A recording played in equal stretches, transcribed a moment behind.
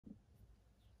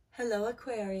Hello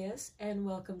Aquarius, and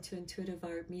welcome to Intuitive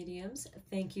Art Mediums.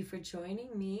 Thank you for joining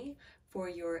me for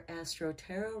your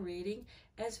Astro-Tarot reading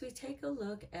as we take a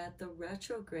look at the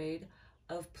retrograde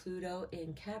of Pluto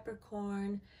in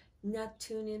Capricorn,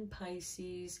 Neptune in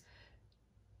Pisces,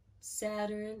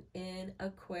 Saturn in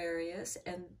Aquarius,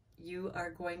 and you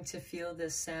are going to feel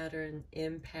this Saturn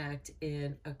impact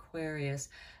in Aquarius,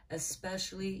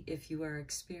 especially if you are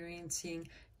experiencing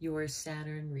your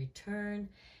Saturn return.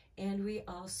 And we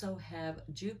also have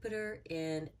Jupiter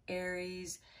in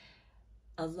Aries,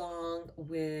 along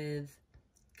with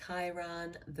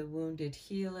Chiron, the wounded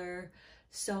healer.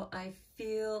 So I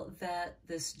feel that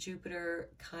this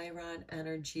Jupiter-Chiron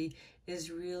energy is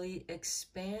really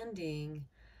expanding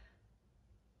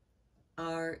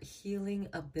our healing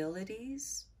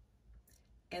abilities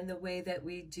and the way that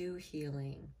we do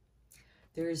healing.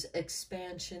 There's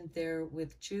expansion there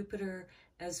with Jupiter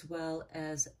as well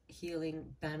as healing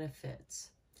benefits.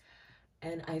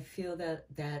 And I feel that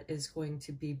that is going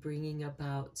to be bringing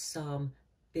about some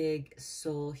big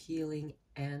soul healing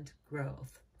and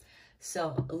growth.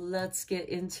 So let's get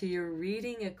into your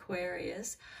reading,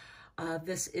 Aquarius.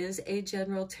 This is a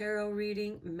general tarot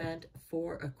reading meant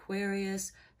for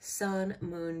Aquarius, Sun,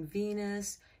 Moon,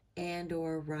 Venus, and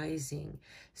or rising.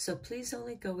 So please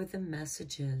only go with the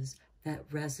messages that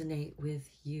resonate with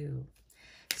you.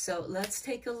 So let's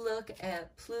take a look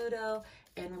at Pluto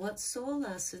and what soul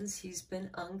lessons he's been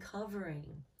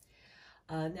uncovering.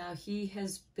 Now he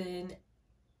has been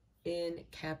in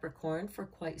Capricorn for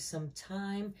quite some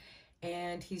time,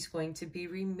 and he's going to be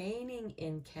remaining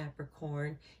in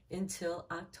Capricorn until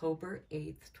October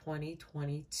 8th,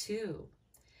 2022.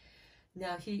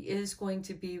 Now he is going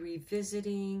to be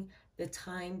revisiting the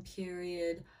time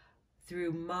period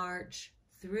through March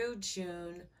through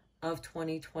June of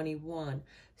 2021.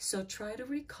 So try to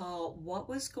recall what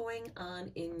was going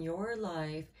on in your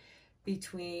life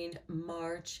between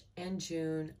March and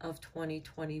June of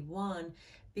 2021,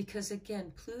 because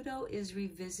again, Pluto is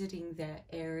revisiting that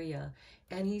area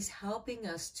and he's helping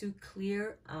us to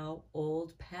clear out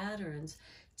old patterns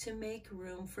to make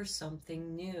room for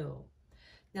something new.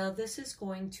 Now, this is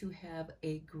going to have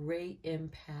a great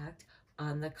impact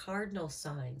on the cardinal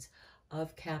signs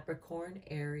of Capricorn,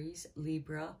 Aries,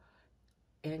 Libra,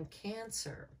 and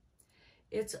Cancer.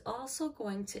 It's also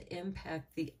going to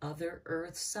impact the other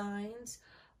earth signs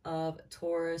of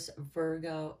Taurus,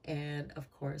 Virgo, and of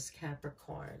course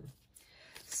Capricorn.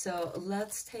 So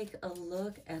let's take a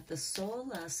look at the soul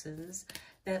lessons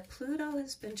that Pluto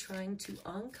has been trying to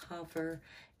uncover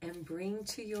and bring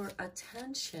to your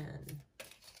attention.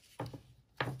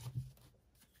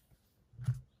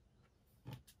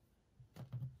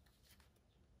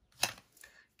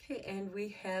 Okay, and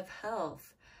we have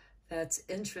health. That's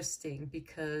interesting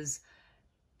because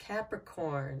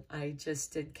Capricorn, I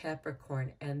just did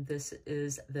Capricorn, and this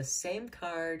is the same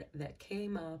card that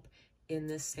came up in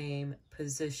the same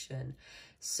position.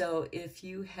 So if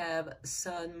you have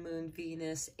Sun, Moon,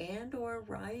 Venus, and or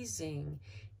rising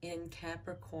in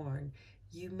Capricorn,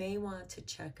 you may want to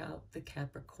check out the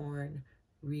Capricorn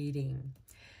reading.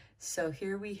 So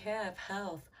here we have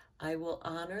health. I will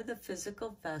honor the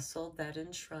physical vessel that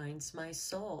enshrines my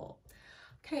soul.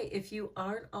 Okay, if you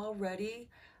aren't already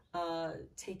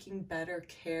taking better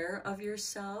care of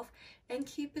yourself, and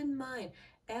keep in mind,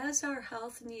 as our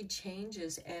health need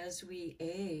changes as we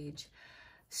age,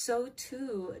 so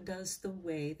too does the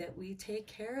way that we take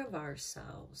care of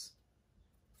ourselves.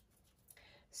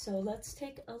 So let's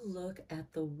take a look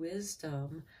at the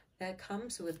wisdom that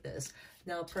comes with this.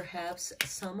 Now, perhaps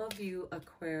some of you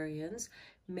Aquarians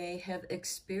may have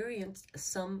experienced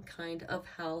some kind of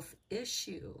health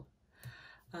issue.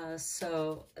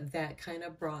 So that kind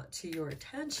of brought to your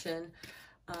attention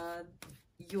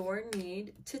your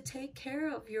need to take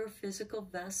care of your physical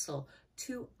vessel,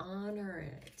 to honor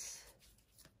it.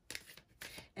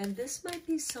 And this might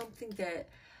be something that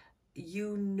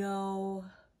you know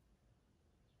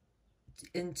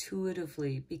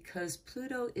intuitively, because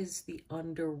Pluto is the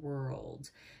underworld.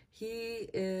 He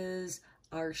is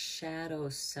our shadow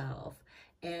self,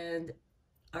 and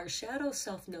our shadow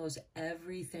self knows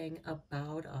everything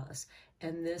about us,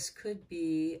 and this could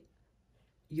be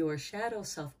your shadow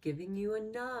self giving you a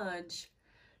nudge.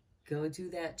 Go do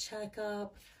that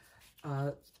checkup.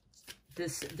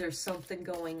 There's something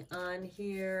going on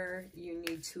here. You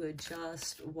need to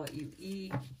adjust what you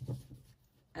eat,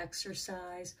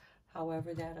 exercise,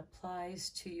 however that applies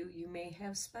to you. You may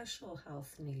have special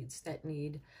health needs that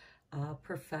need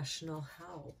professional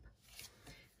help.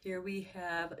 Here we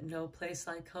have no place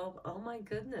like home. Oh my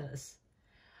goodness.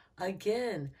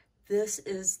 Again, this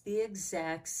is the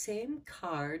exact same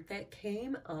card that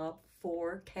came up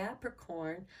for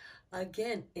Capricorn,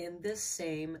 again, in the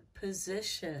same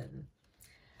position.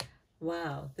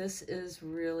 Wow, this is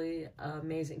really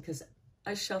amazing because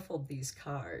I shuffled these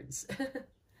cards.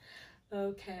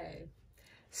 Okay,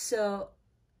 so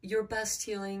your best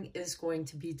healing is going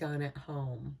to be done at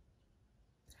home.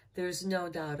 There's no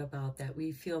doubt about that.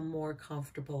 We feel more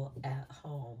comfortable at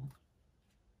home.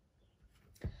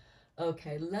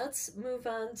 Okay, let's move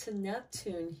on to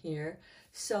Neptune here.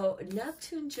 So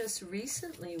Neptune just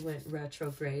recently went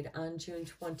retrograde on June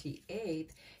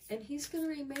 28th, and he's going to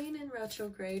remain in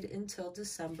retrograde until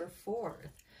December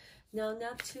 4th. Now,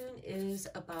 Neptune is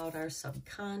about our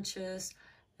subconscious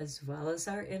as well as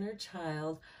our inner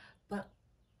child, but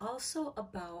also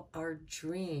about our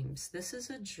dreams. This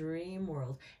is a dream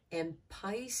world. And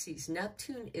Pisces,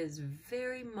 Neptune is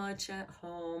very much at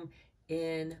home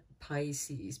in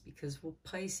Pisces because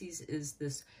Pisces is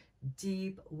this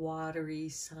deep, watery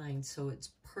sign. So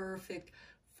it's perfect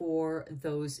for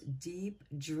those deep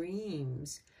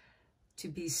dreams to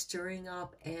be stirring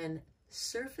up and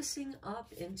surfacing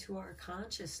up into our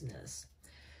consciousness.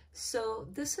 So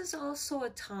this is also a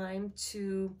time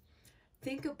to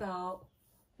think about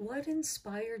what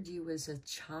inspired you as a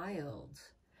child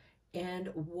and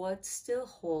what still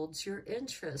holds your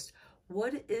interest.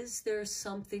 What is there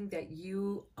something that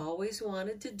you always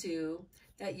wanted to do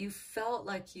that you felt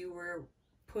like you were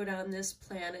put on this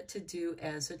planet to do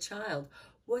as a child?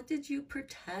 What did you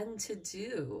pretend to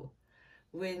do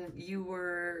when you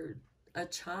were a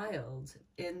child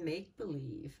in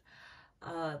make-believe?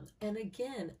 And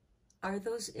again, are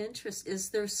those interests, is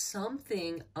there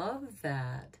something of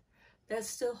that that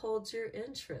still holds your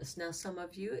interest? Now, some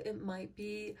of you, it might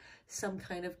be some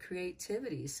kind of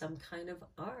creativity, some kind of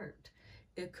art.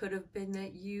 It could have been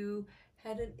that you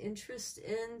had an interest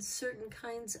in certain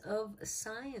kinds of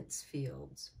science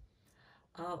fields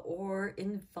or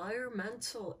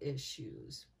environmental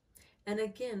issues. And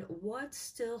again, what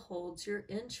still holds your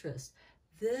interest?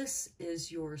 This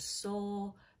is your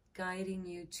soul guiding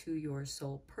you to your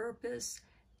soul purpose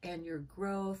and your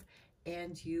growth,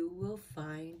 and you will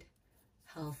find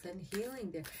health and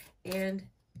healing there. And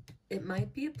it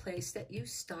might be a place that you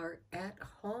start at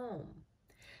home.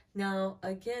 Now,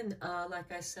 again,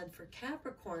 like I said, for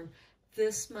Capricorn,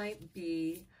 this might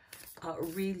be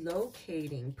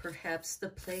relocating. Perhaps the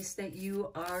place that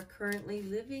you are currently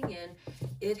living in,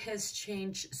 it has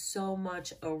changed so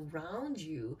much around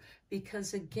you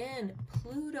because, again,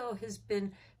 Pluto has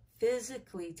been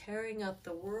physically tearing up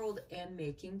the world and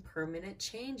making permanent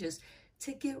changes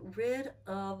to get rid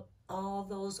of all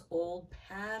those old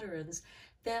patterns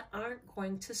that aren't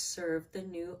going to serve the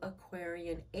new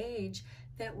Aquarian age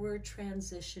that we're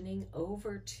transitioning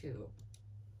over to.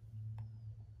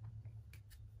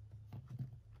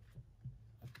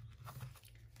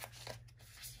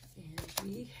 And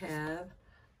we have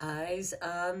eyes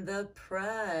on the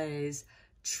prize.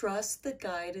 Trust the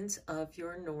guidance of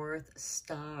your North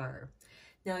Star.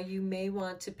 Now, you may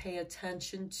want to pay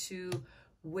attention to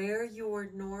where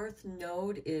your North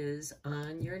Node is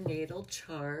on your natal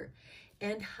chart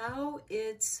and how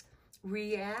it's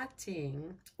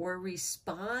reacting or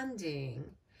responding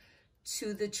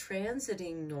to the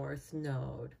transiting North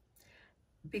Node.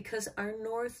 Because our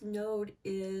North Node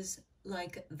is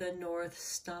like the North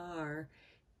Star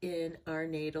in our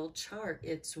natal chart.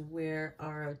 It's where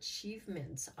our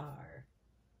achievements are.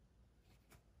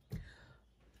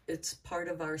 It's part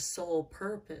of our soul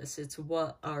purpose. It's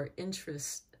what our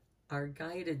interests are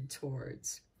guided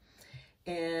towards.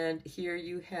 And here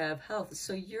you have health.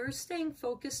 So you're staying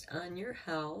focused on your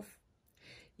health.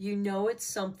 You know it's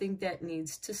something that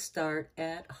needs to start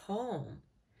at home.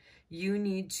 You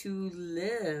need to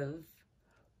live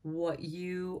what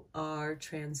you are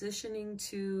transitioning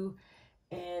to,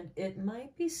 and it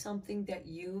might be something that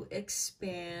you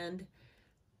expand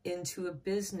into a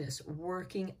business,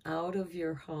 working out of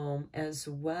your home as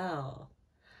well.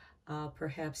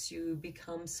 Perhaps you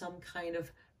become some kind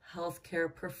of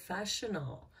healthcare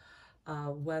professional,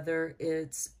 whether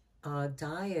it's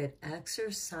diet,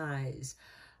 exercise,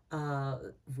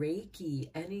 Reiki,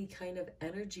 any kind of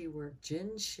energy work,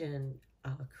 Jinshin,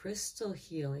 crystal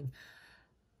healing.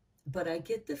 But I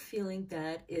get the feeling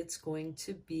that it's going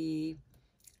to be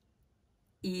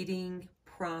eating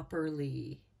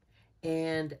properly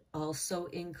and also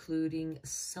including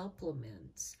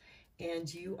supplements.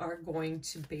 And you are going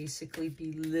to basically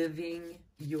be living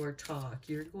your talk.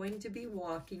 You're going to be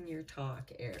walking your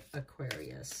talk,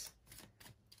 Aquarius.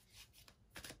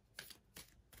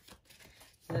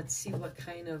 Let's see what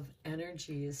kind of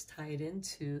energy is tied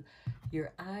into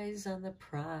your eyes on the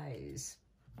prize.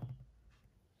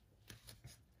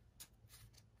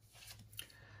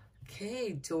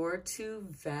 Okay, door to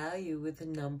value with the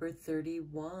number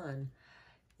 31.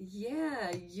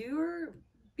 Yeah, you're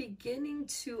beginning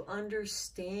to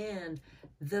understand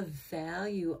the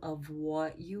value of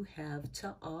what you have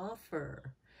to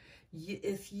offer.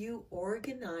 If you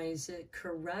organize it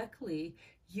correctly,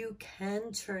 you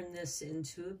can turn this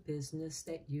into a business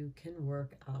that you can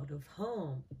work out of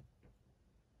home.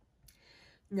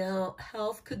 Now,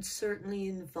 health could certainly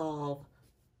involve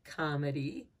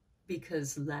comedy,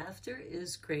 because laughter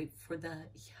is great for the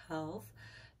health.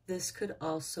 This could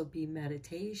also be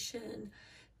meditation.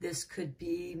 This could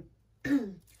be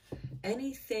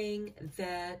anything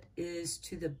that is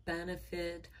to the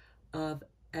benefit of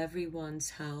everyone's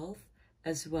health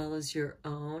as well as your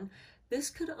own. This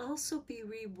could also be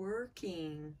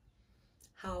reworking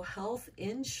how health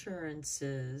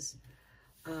insurances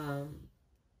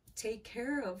take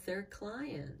care of their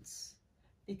clients,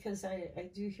 because I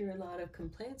do hear a lot of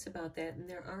complaints about that, and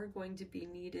there are going to be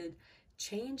needed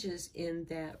changes in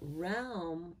that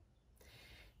realm.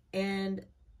 And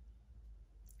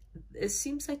it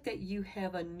seems like that you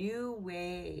have a new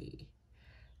way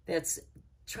that's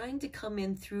trying to come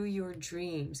in through your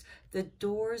dreams. The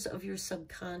doors of your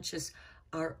subconscious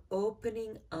are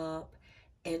opening up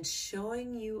and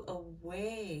showing you a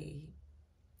way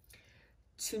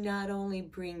to not only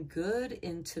bring good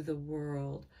into the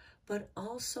world, but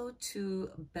also to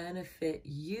benefit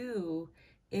you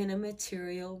in a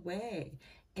material way.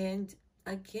 And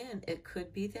again, it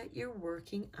could be that you're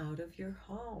working out of your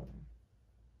home.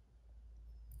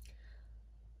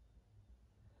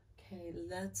 Okay,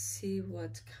 let's see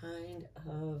what kind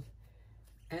of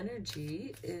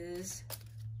energy is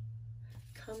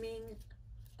coming.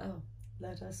 Oh,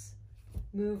 let us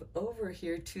move over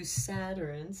here to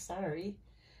Saturn. Sorry.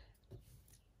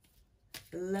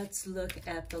 Let's look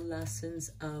at the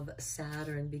lessons of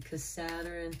Saturn, because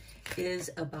Saturn is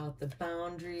about the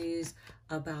boundaries,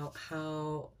 about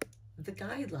how the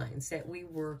guidelines that we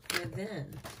work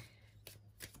within.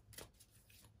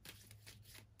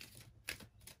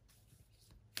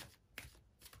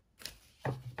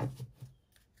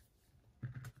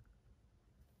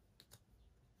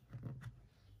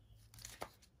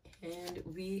 And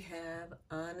we have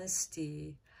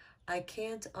honesty. I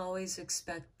can't always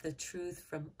expect the truth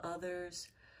from others,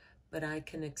 but I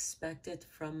can expect it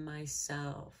from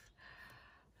myself.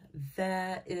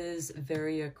 That is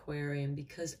very Aquarian,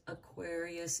 because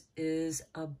Aquarius is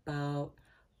about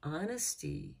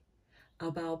honesty,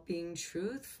 about being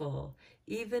truthful.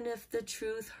 Even if the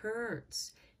truth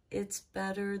hurts, it's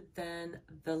better than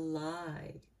the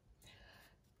lie.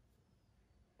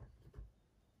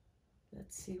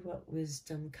 Let's see what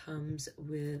wisdom comes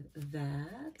with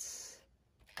that.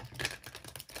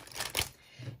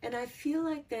 And I feel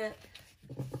like that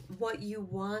what you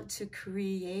want to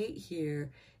create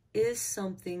here is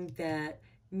something that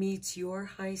meets your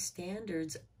high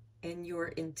standards and your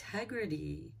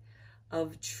integrity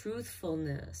of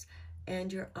truthfulness.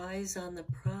 And your eyes on the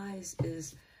prize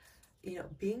is, you know,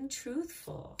 being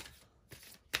truthful,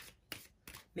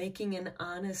 making an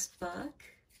honest buck,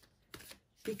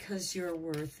 because you're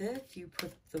worth it. You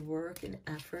put the work and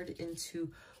effort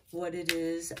into what it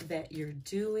is that you're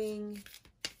doing.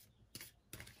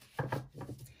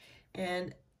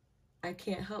 And I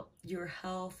can't help your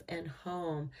health and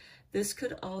home. This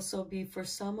could also be for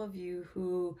some of you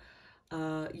who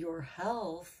your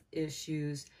health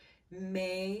issues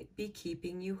may be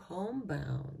keeping you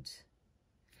homebound.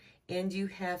 And you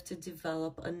have to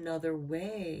develop another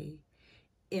way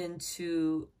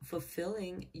into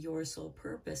fulfilling your soul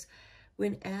purpose,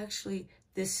 when actually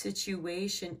this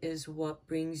situation is what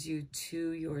brings you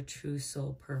to your true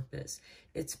soul purpose.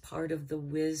 It's part of the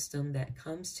wisdom that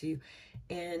comes to you,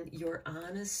 and your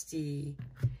honesty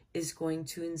is going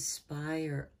to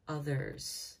inspire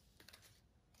others.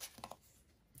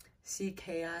 See,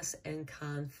 chaos and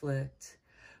conflict.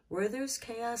 Where there's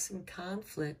chaos and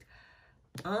conflict,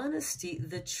 honesty,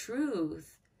 the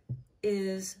truth,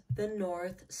 is the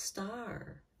North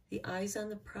Star, the eyes on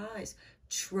the prize.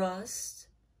 Trust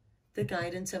the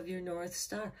guidance of your North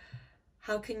Star.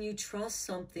 How can you trust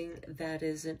something that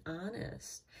isn't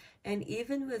honest? And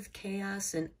even with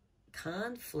chaos and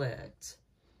conflict,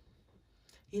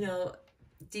 you know,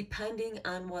 depending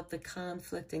on what the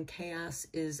conflict and chaos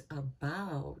is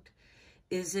about,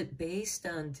 is it based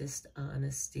on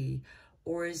dishonesty,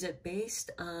 or is it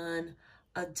based on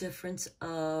a difference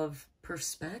of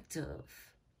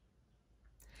perspective?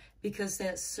 Because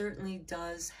that certainly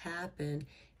does happen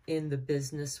in the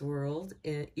business world,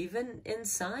 even in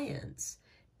science,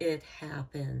 it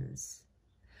happens.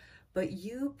 But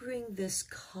you bring this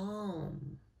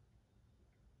calm,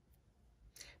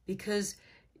 because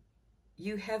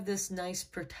you have this nice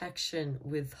protection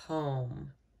with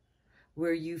home,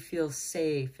 where you feel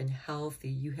safe and healthy.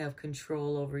 You have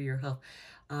control over your health.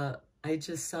 I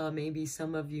just saw maybe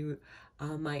some of you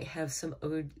might have some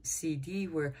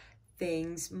OCD where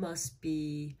things must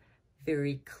be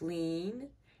very clean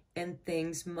and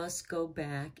things must go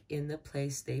back in the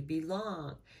place they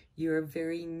belong. You're a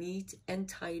very neat and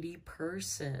tidy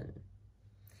person.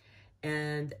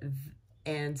 And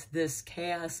this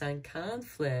chaos and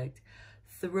conflict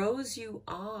throws you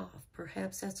off.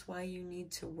 Perhaps that's why you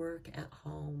need to work at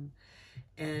home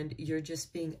and you're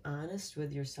just being honest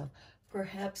with yourself.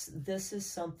 Perhaps this is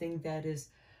something that is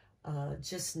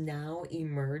just now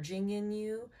emerging in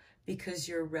you because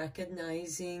you're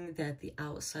recognizing that the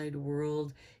outside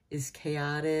world is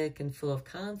chaotic and full of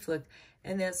conflict.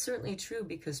 And that's certainly true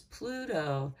because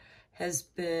Pluto has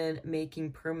been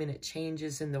making permanent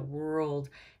changes in the world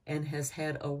and has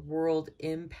had a world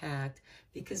impact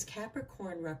because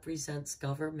Capricorn represents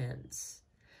governments,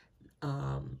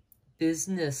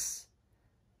 business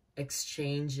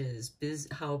exchanges,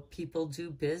 how people do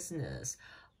business,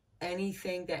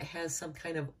 anything that has some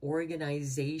kind of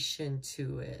organization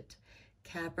to it.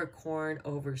 Capricorn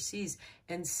oversees,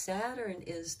 and Saturn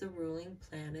is the ruling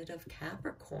planet of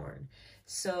Capricorn.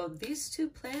 So these two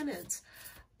planets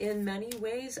in many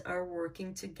ways are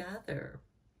working together.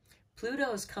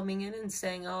 Pluto is coming in and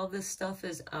saying all this stuff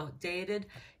is outdated.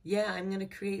 Yeah, I'm going to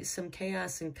create some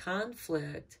chaos and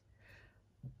conflict,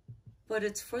 but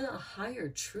it's for the higher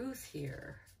truth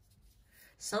here.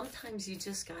 Sometimes you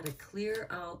just got to clear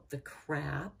out the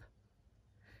crap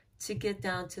to get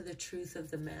down to the truth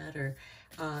of the matter,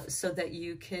 so that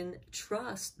you can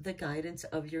trust the guidance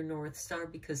of your North Star,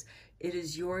 because it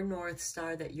is your North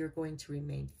Star that you're going to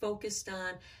remain focused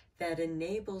on, that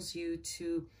enables you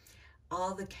to,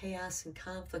 all the chaos and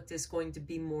conflict is going to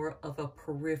be more of a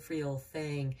peripheral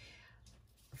thing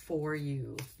for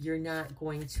you. You're not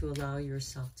going to allow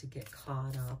yourself to get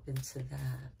caught up into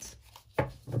that.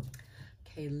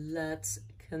 Okay, let's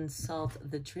consult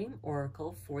the Dream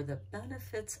Oracle for the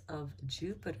benefits of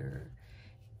Jupiter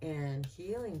and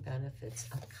healing benefits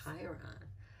of Chiron.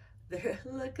 There,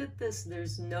 look at this.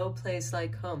 There's no place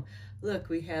like home. Look,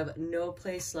 we have no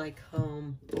place like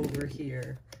home over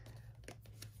here.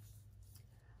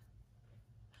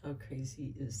 How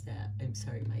crazy is that? I'm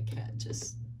sorry, my cat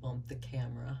just bumped the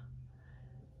camera.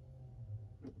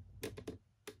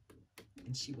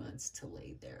 And she wants to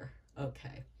lay there.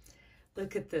 Okay.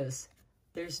 Look at this.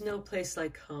 There's no place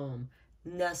like home.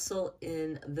 Nestle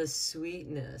in the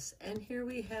sweetness. And here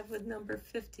we have with number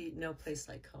 50, no place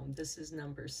like home. This is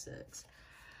number 6.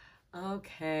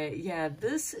 Okay, yeah,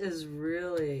 this is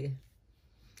really,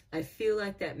 I feel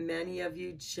like that many of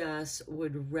you just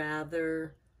would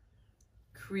rather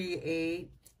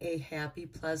create a happy,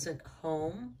 pleasant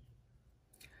home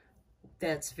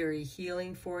that's very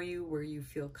healing for you, where you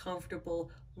feel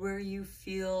comfortable, where you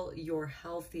feel your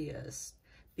healthiest,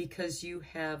 because you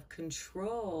have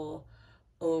control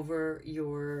over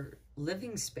your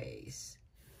living space.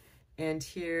 And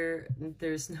here,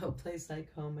 there's no place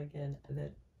like home again.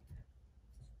 That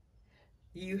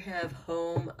you have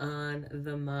home on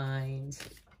the mind,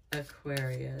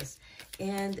 Aquarius.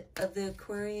 And the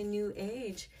Aquarian New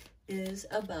Age is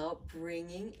about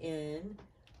bringing in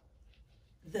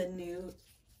the new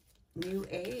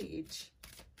age.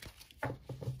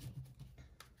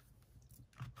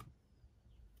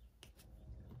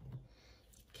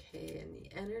 Okay, and the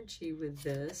energy with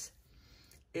this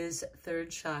is 3rd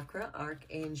chakra,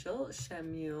 Archangel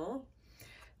Shemuel.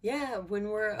 Yeah, when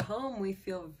we're at home, we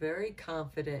feel very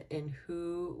confident in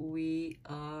who we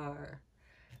are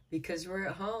because we're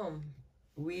at home.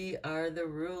 We are the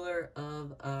ruler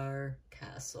of our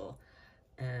castle,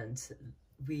 and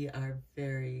we are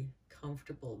very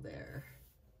comfortable there.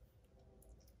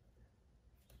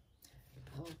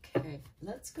 Okay,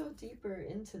 let's go deeper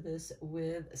into this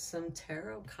with some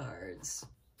tarot cards.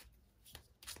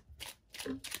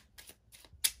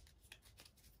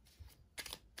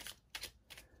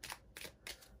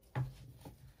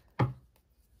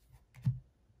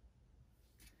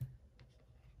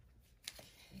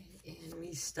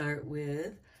 We start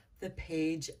with the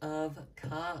Page of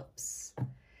Cups.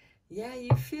 Yeah,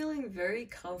 you're feeling very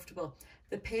comfortable.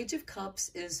 The Page of Cups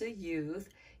is a youth.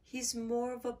 He's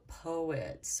more of a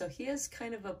poet. So he has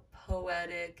kind of a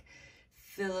poetic,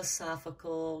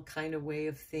 philosophical kind of way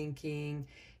of thinking.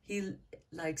 He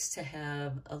likes to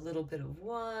have a little bit of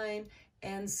wine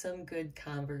and some good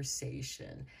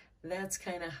conversation. That's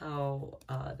kind of how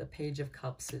the Page of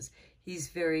Cups is. He's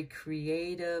very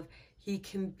creative. He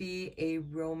can be a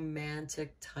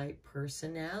romantic type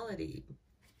personality.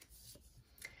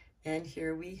 And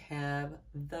here we have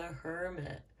the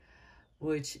Hermit,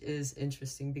 which is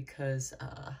interesting because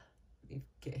let me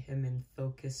get him in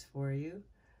focus for you.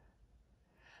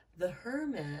 The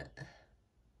Hermit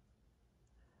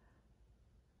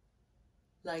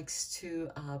likes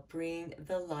to bring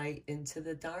the light into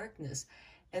the darkness.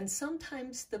 And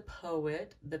sometimes the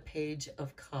poet, the Page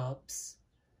of Cups,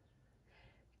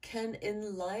 can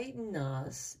enlighten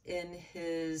us in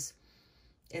his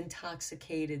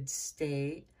intoxicated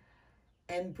state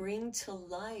and bring to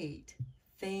light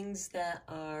things that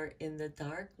are in the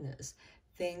darkness,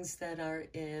 things that are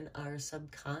in our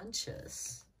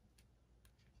subconscious.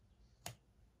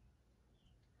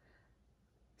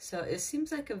 So it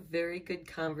seems like a very good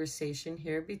conversation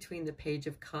here between the Page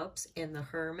of Cups and the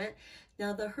Hermit.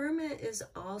 Now the Hermit is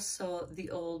also the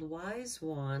old wise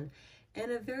one,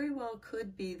 and it very well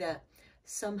could be that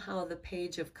somehow the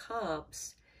Page of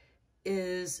Cups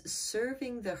is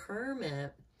serving the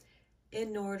Hermit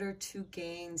in order to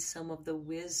gain some of the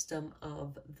wisdom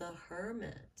of the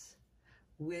Hermit,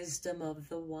 wisdom of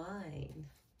the wine.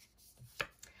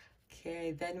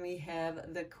 Okay, then we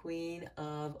have the Queen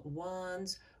of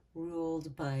Wands,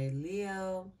 ruled by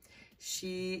Leo.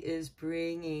 She is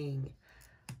bringing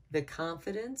the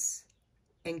confidence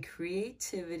and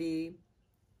creativity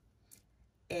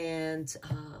and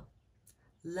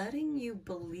letting you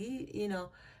believe, you know,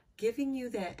 giving you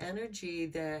that energy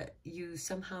that you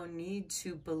somehow need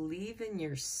to believe in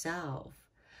yourself,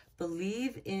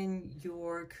 believe in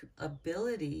your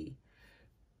ability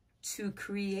to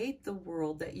create the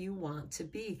world that you want to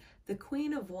be. The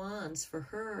Queen of Wands, for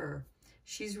her,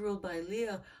 she's ruled by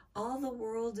Leo. All the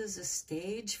world is a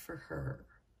stage for her.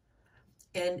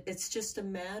 And it's just a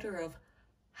matter of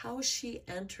how she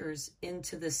enters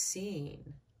into the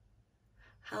scene.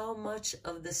 How much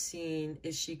of the scene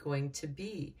is she going to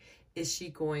be? Is she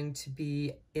going to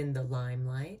be in the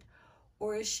limelight?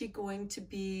 Or is she going to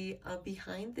be a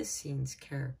behind-the-scenes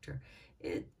character?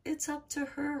 It's up to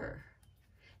her.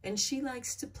 And she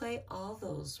likes to play all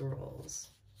those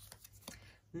roles.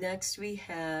 Next, we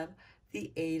have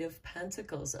the Eight of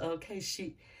Pentacles. Okay,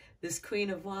 this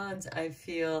Queen of Wands, I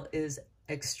feel, is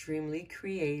extremely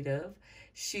creative.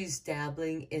 She's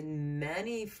dabbling in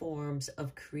many forms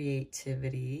of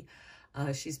creativity.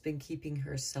 She's been keeping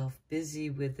herself busy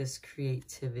with this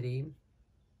creativity.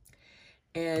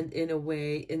 And in a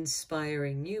way,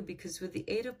 inspiring you, because with the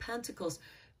Eight of Pentacles,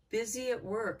 busy at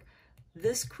work,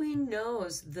 this queen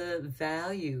knows the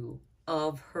value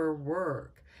of her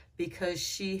work because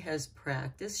she has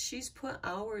practiced. She's put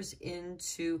hours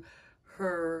into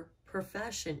her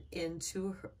profession,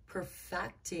 into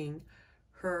perfecting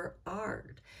her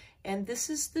art. And this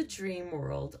is the dream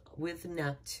world with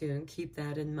Neptune. Keep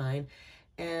that in mind.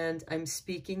 And I'm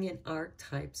speaking in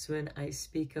archetypes when I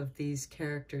speak of these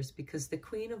characters, because the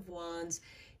Queen of Wands,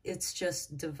 it's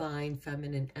just divine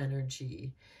feminine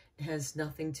energy. It has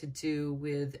nothing to do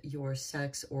with your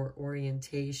sex or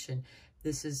orientation.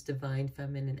 This is divine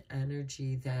feminine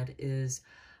energy that is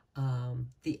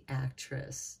the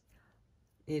actress.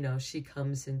 You know, she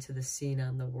comes into the scene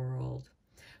on the world.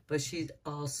 But she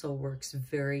also works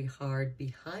very hard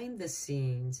behind the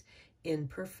scenes in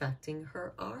perfecting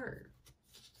her art.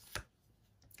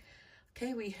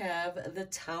 Okay, we have the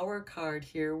Tower card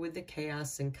here with the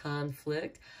chaos and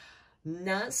conflict.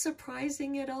 Not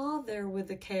surprising at all there with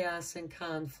the chaos and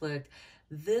conflict.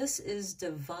 This is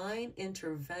divine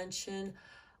intervention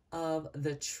of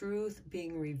the truth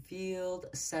being revealed,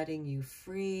 setting you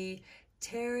free,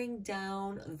 tearing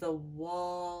down the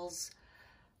walls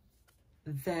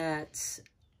that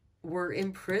were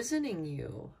imprisoning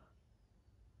you.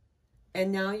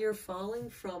 And now you're falling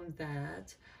from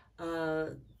that.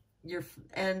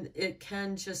 And it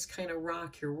can just kind of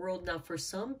rock your world. Now, for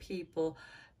some people,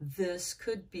 this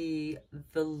could be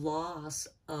the loss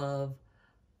of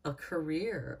a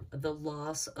career, the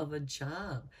loss of a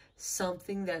job,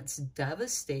 something that's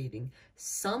devastating,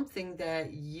 something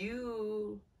that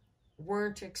you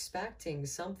weren't expecting,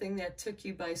 something that took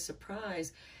you by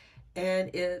surprise,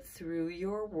 and it threw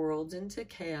your world into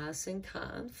chaos and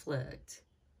conflict.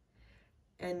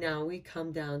 And now we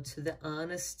come down to the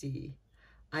honesty.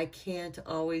 I can't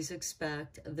always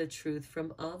expect the truth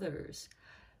from others.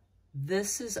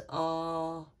 This is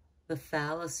all the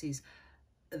fallacies.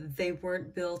 They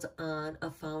weren't built on a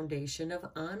foundation of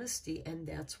honesty, and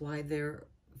that's why they're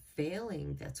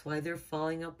failing. That's why they're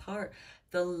falling apart.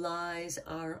 The lies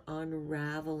are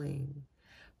unraveling.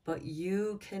 But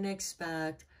you can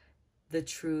expect the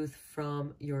truth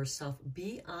from yourself.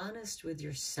 Be honest with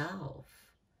yourself.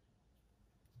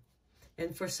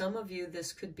 And for some of you,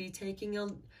 this could be taking a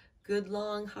good,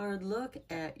 long, hard look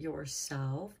at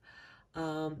yourself.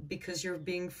 because you're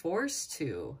being forced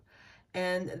to.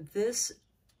 And this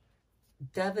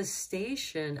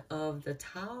devastation of the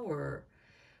Tower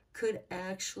could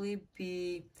actually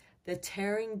be the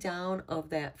tearing down of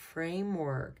that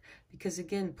framework. Because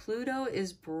again, Pluto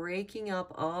is breaking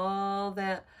up all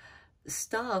that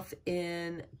stuff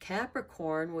in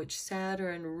Capricorn, which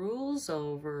Saturn rules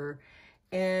over,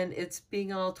 and it's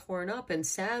being all torn up, and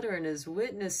Saturn is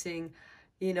witnessing,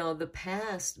 you know, the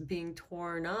past being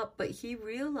torn up, but he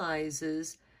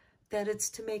realizes that it's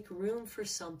to make room for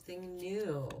something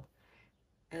new.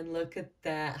 And look at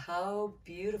that, how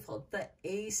beautiful. The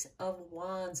Ace of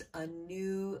Wands, a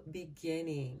new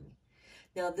beginning.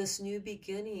 Now, this new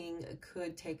beginning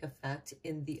could take effect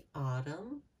in the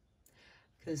autumn,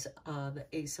 because the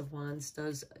Ace of Wands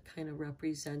does kind of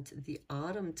represent the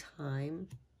autumn time.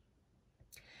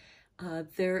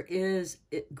 There is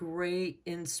great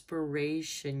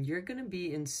inspiration. You're going to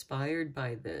be inspired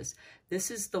by this.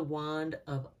 This is the wand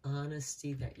of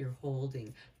honesty that you're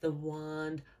holding, the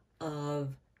wand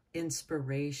of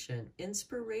inspiration.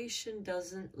 Inspiration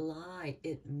doesn't lie.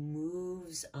 It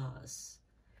moves us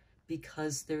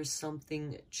because there's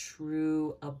something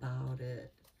true about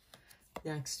it.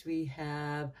 Next, we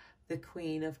have the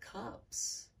Queen of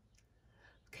Cups.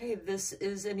 Okay, this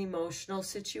is an emotional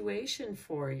situation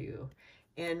for you.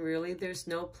 And really, there's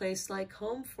no place like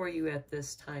home for you at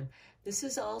this time. This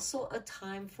is also a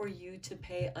time for you to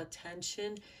pay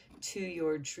attention to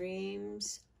your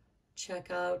dreams.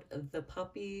 Check out the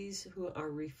puppies who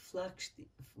are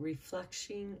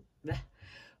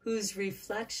whose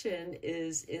reflection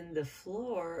is in the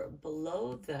floor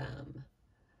below them.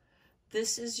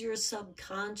 This is your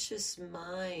subconscious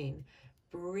mind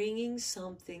bringing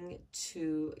something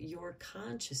to your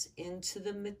conscious, into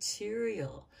the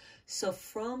material. So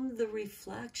from the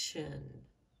reflection,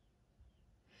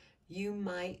 you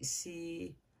might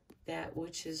see that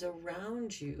which is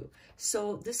around you.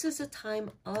 So this is a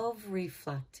time of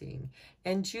reflecting.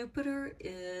 And Jupiter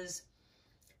is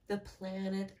the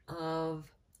planet of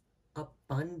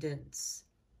abundance,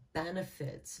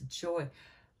 benefits, joy.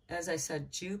 As I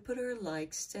said, Jupiter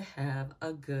likes to have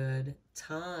a good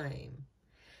time.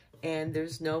 And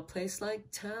there's no place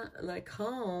like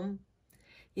home,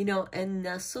 you know, and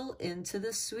nestle into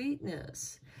the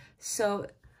sweetness. So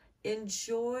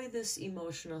enjoy this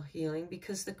emotional healing,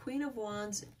 because the Queen of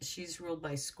Wands, she's ruled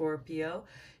by Scorpio.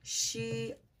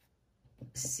 She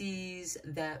sees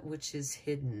that which is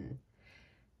hidden.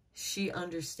 She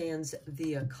understands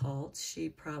the occult. She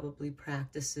probably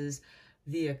practices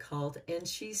the occult, and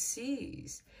she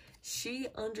sees. She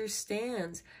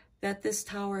understands that this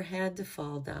tower had to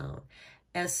fall down,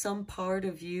 as some part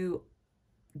of you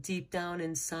deep down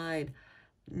inside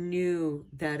knew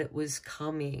that it was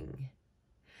coming.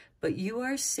 But you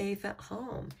are safe at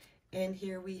home. And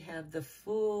here we have the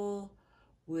Fool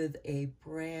with a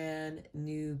brand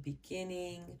new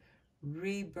beginning,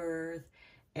 rebirth.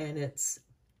 And it's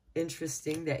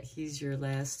interesting that he's your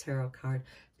last tarot card,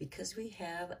 because we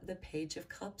have the Page of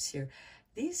Cups here.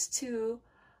 These two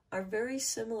are very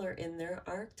similar in their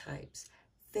archetypes.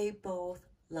 They both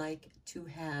like to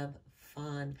have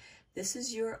fun. This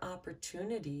is your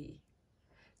opportunity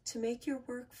to make your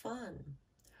work fun,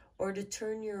 or to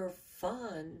turn your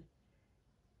fun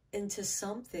into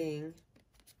something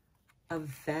of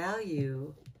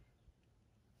value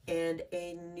and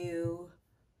a new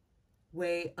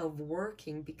way of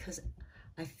working, because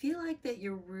I feel like that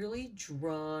you're really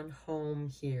drawn home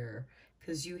here,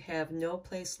 because you have no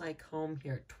place like home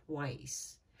here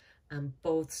twice on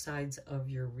both sides of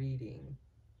your reading.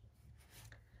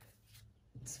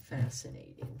 It's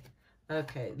fascinating.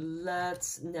 Okay,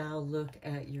 let's now look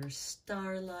at your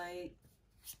starlight.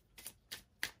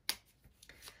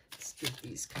 Let's give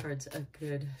these cards a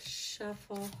good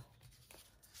shuffle.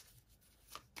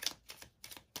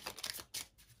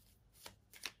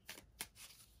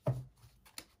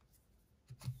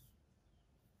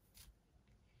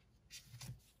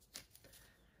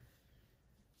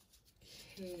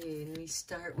 Okay, and we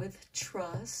start with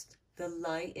trust. The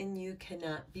light in you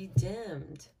cannot be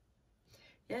dimmed.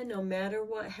 Yeah, no matter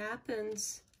what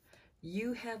happens,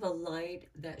 you have a light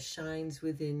that shines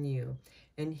within you.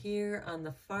 And here on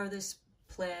the farthest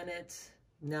planet,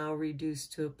 now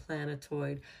reduced to a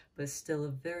planetoid, but still a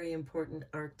very important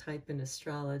archetype in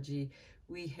astrology,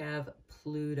 we have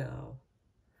Pluto,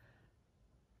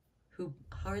 who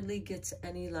hardly gets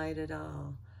any light at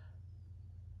all.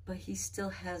 But he still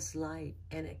has light,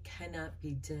 and it cannot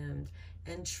be dimmed.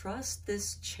 And trust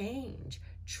this change.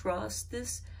 Trust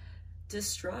this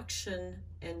destruction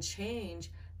and change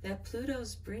that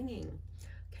Pluto's bringing.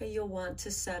 Okay, you'll want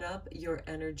to set up your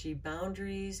energy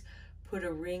boundaries, put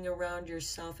a ring around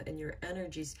yourself and your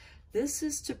energies. This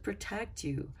is to protect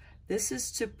you. This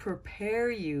is to prepare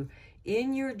you.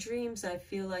 In your dreams, I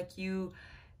feel like you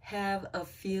have a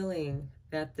feeling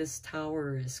that this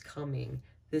tower is coming.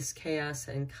 This chaos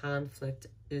and conflict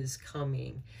is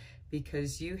coming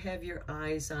because you have your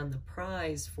eyes on the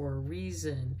prize for a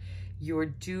reason. You're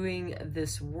doing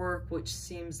this work, which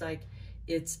seems like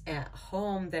it's at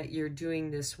home that you're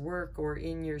doing this work or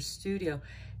in your studio.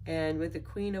 And with the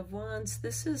Queen of Wands,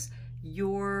 this is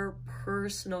your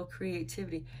personal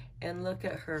creativity. And look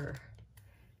at her.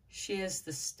 She has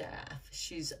the staff.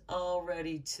 She's all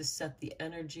ready to set the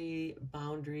energy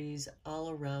boundaries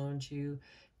all around you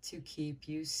to keep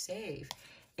you safe.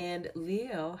 And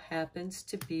Leo happens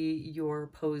to be your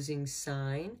opposing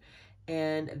sign,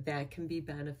 and that can be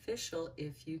beneficial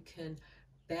if you can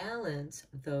balance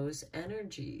those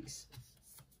energies.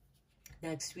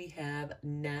 Next, we have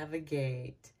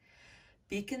navigate.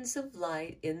 Beacons of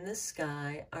light in the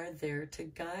sky are there to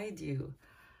guide you.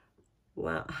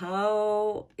 Wow,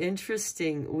 how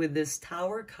interesting with this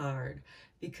Tower card,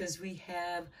 because we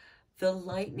have the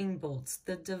lightning bolts,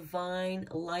 the divine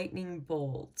lightning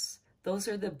bolts. Those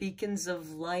are the beacons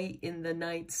of light in the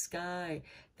night sky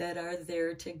that are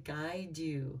there to guide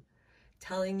you,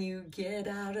 telling you, get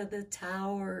out of the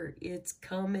tower, it's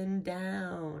coming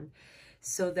down,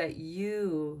 so that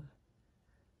you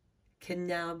can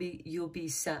now you'll be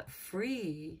set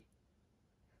free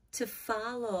to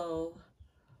follow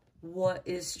what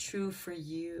is true for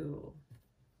you.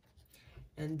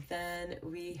 And then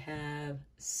we have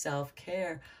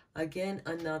self-care. Again,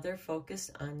 another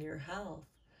focus on your health.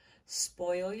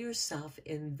 Spoil yourself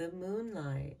in the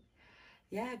moonlight.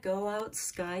 Yeah, go out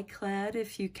sky-clad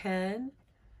if you can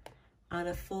on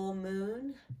a full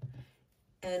moon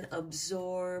and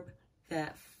absorb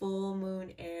that full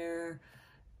moon air.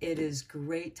 It is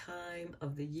great time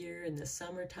of the year in the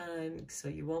summertime, so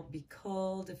you won't be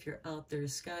cold if you're out there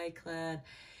sky-clad.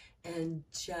 And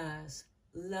just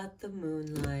let the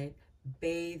moonlight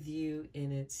bathe you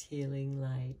in its healing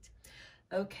light.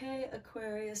 Okay,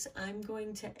 Aquarius, I'm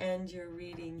going to end your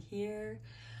reading here.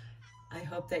 I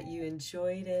hope that you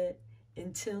enjoyed it.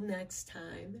 Until next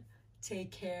time,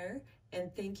 take care,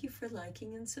 and thank you for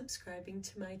liking and subscribing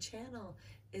to my channel.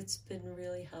 It's been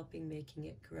really helping making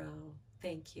it grow.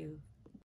 Thank you.